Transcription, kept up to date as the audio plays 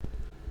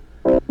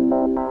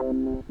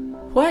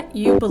What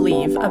you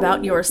believe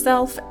about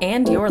yourself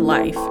and your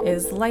life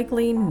is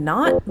likely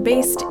not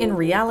based in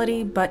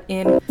reality, but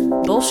in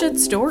bullshit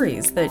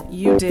stories that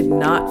you did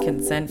not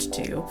consent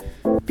to,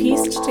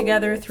 pieced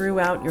together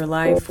throughout your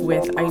life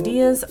with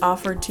ideas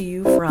offered to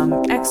you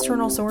from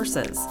external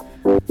sources.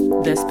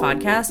 This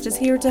podcast is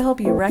here to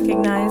help you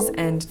recognize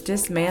and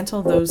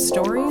dismantle those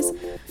stories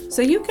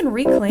so you can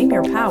reclaim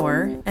your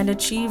power and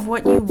achieve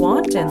what you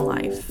want in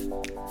life.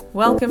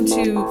 Welcome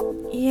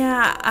to,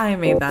 yeah, I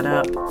made that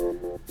up,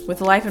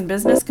 with life and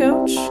business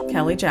coach,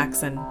 Kelly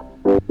Jackson.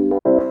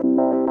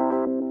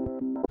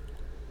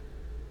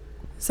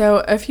 So,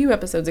 a few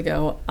episodes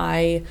ago,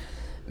 I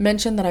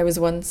mentioned that I was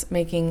once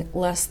making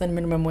less than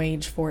minimum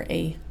wage for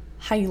a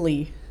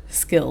highly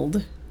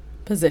skilled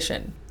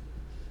position.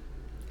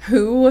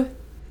 Who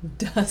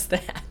does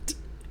that?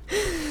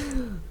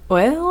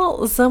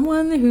 Well,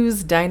 someone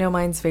whose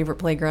Dino-Mind's favorite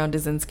playground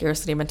is in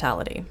scarcity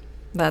mentality.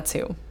 That's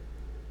who.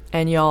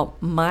 And y'all,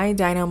 my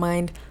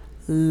Dino-Mind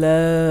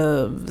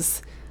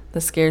loves the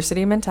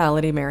scarcity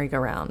mentality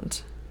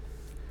merry-go-round.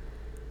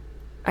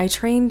 I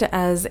trained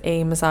as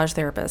a massage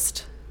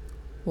therapist,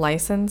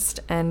 licensed,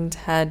 and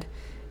had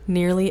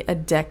nearly a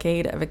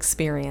decade of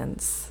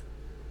experience.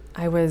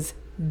 I was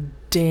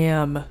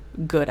damn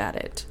good at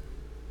it.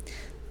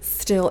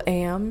 Still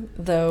am,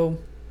 though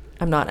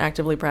I'm not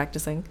actively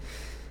practicing.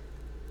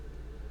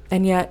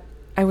 And yet,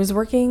 I was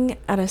working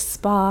at a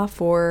spa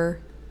for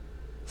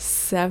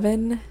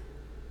 $7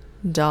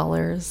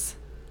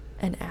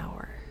 an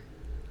hour.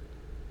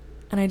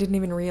 And I didn't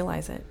even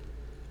realize it.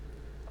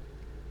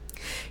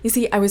 You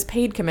see, I was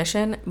paid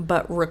commission,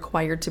 but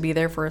required to be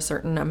there for a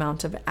certain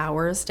amount of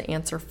hours to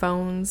answer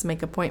phones,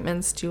 make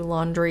appointments, do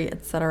laundry,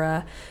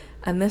 etc.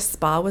 And this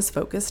spa was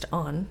focused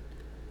on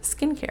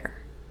skincare.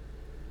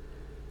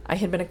 I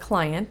had been a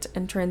client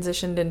and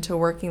transitioned into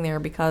working there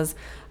because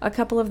a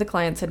couple of the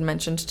clients had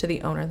mentioned to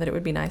the owner that it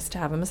would be nice to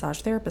have a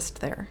massage therapist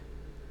there.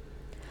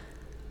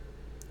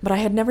 But I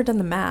had never done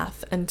the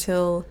math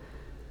until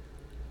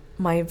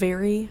my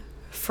very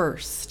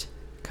first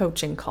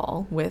coaching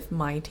call with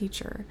my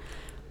teacher.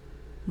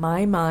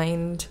 My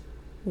mind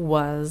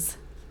was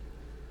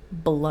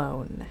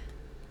blown.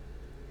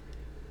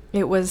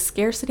 It was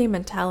scarcity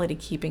mentality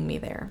keeping me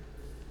there.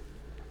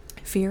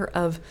 Fear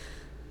of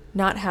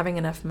not having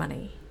enough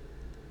money.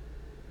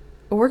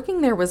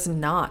 Working there was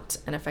not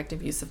an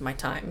effective use of my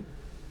time,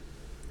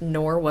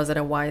 nor was it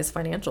a wise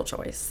financial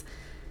choice.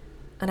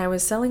 And I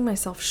was selling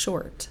myself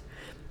short,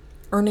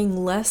 earning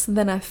less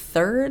than a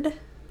third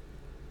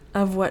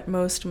of what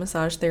most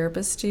massage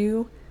therapists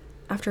do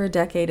after a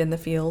decade in the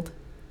field,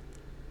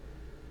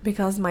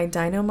 because my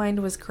Dino-Mind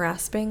was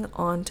grasping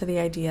onto the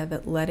idea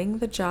that letting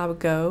the job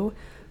go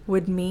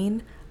would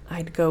mean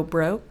I'd go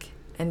broke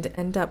and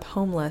end up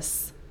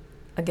homeless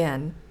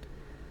again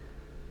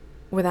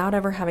without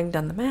ever having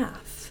done the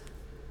math.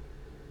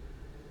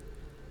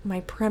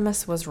 My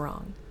premise was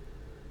wrong,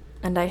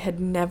 and I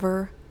had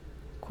never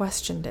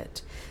questioned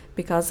it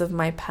because of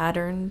my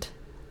patterned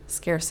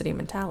scarcity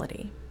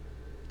mentality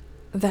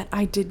that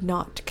I did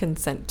not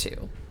consent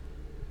to.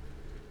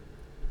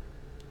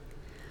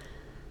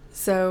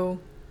 So,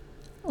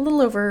 a little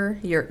over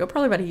a year ago,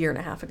 probably about a year and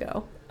a half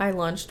ago, I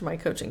launched my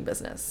coaching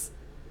business.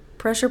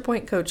 Pressure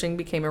Point Coaching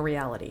became a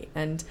reality,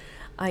 and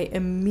I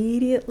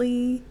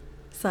immediately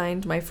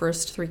signed my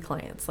first 3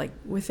 clients,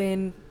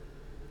 within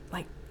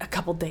a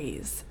couple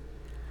days.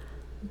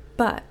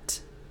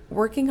 But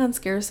working on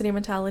scarcity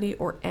mentality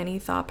or any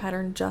thought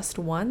pattern just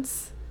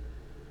once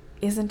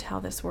isn't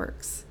how this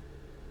works.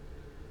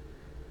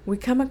 We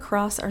come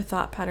across our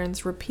thought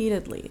patterns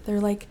repeatedly.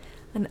 They're like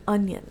an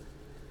onion.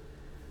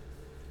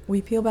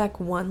 We peel back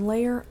one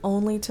layer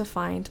only to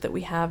find that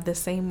we have the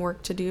same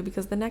work to do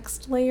because the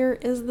next layer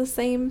is the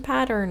same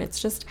pattern. It's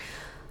just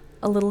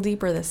a little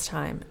deeper this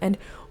time. And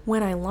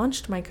when I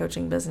launched my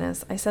coaching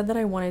business, I said that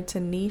I wanted to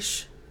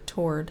niche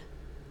toward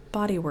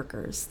body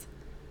workers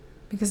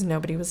because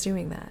nobody was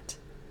doing that.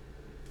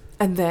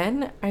 And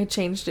then I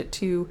changed it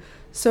to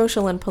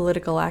social and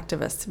political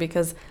activists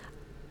because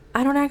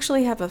I don't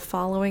actually have a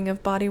following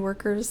of body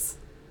workers.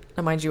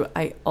 Now, mind you,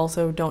 I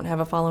also don't have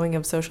a following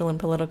of social and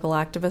political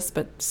activists,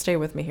 but stay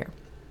with me here.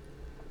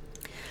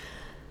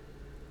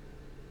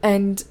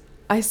 And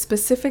I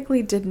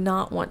specifically did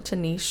not want to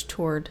niche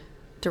toward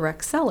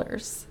direct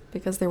sellers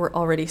because there were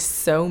already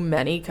so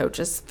many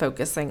coaches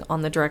focusing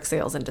on the direct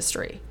sales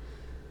industry.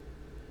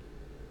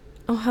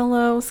 Oh,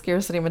 hello,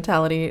 scarcity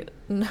mentality.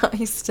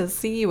 Nice to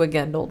see you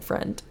again, old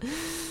friend.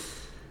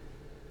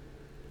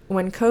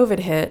 When COVID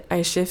hit,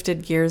 I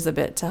shifted gears a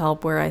bit to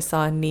help where I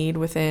saw a need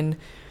within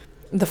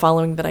the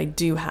following that I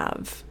do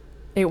have.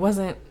 It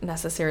wasn't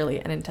necessarily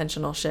an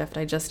intentional shift.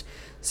 I just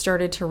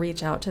started to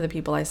reach out to the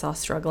people I saw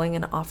struggling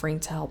and offering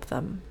to help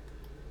them.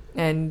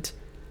 And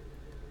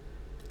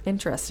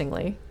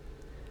interestingly,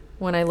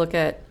 when I look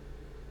at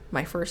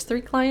my first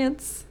 3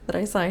 clients that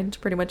I signed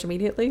pretty much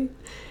immediately,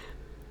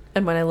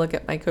 and when I look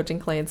at my coaching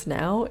clients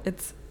now,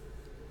 it's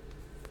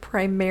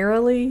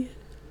primarily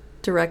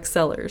direct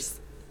sellers.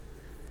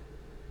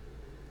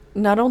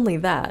 Not only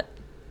that,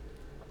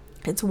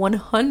 It's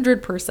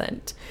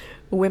 100%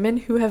 women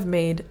who have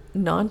made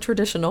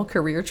non-traditional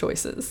career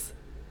choices.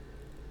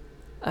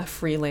 A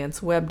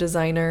freelance web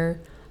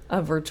designer,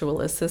 a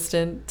virtual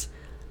assistant,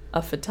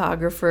 a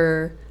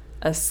photographer,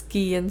 a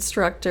ski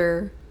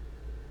instructor.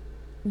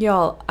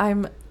 Y'all,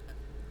 I'm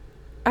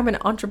an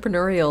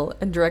entrepreneurial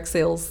and direct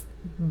sales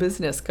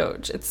business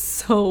coach. It's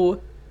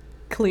so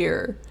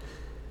clear.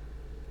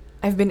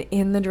 I've been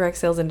in the direct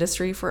sales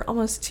industry for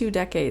almost 2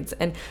 decades,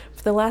 and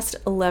for the last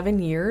 11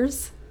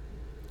 years,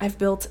 I've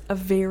built a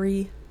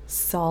very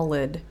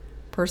solid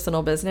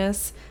personal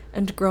business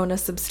and grown a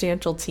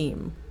substantial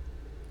team.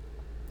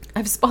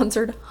 I've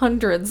sponsored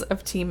hundreds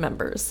of team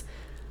members.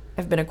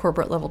 I've been a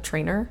corporate level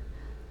trainer.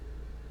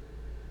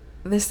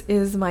 This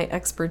is my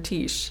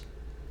expertise.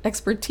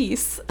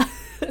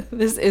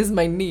 This is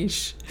my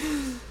niche.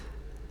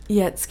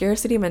 Yet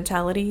scarcity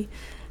mentality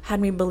had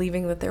me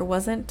believing that there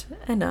wasn't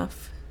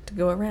enough to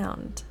go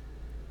around.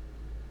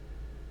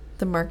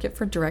 The market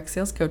for direct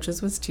sales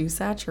coaches was too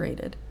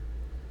saturated.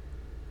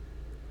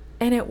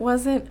 And it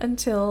wasn't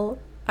until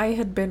I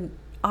had been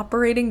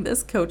operating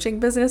this coaching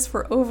business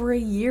for over a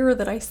year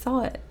that I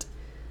saw it.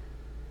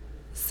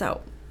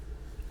 So,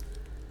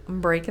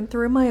 I'm breaking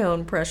through my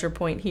own pressure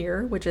point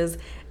here, which is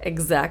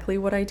exactly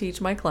what I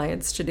teach my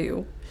clients to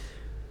do.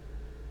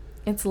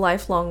 It's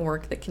lifelong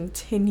work that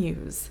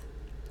continues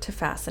to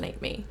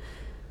fascinate me,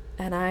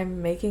 and I'm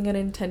making an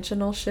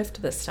intentional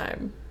shift this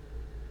time.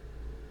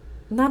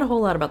 Not a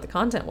whole lot about the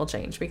content will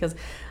change because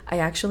I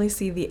actually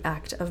see the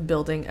act of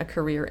building a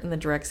career in the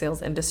direct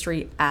sales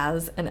industry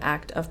as an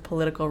act of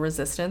political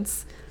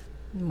resistance.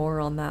 More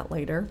on that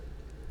later.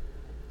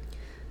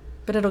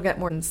 But it'll get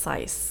more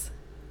concise,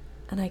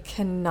 and I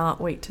cannot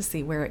wait to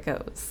see where it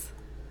goes.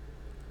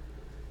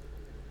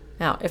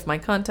 Now, if my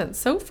content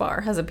so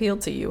far has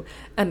appealed to you,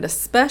 and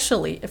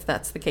especially if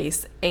that's the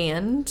case,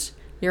 and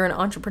you're an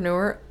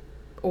entrepreneur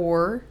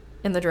or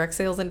in the direct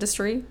sales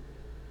industry,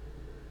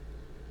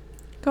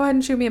 go ahead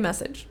and shoot me a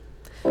message.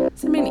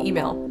 Send me an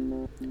email,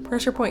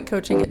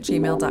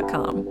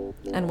 pressurepointcoaching@gmail.com,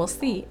 and we'll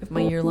see if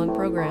my year-long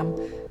program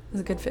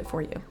is a good fit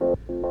for you.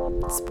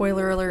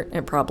 Spoiler alert,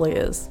 it probably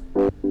is.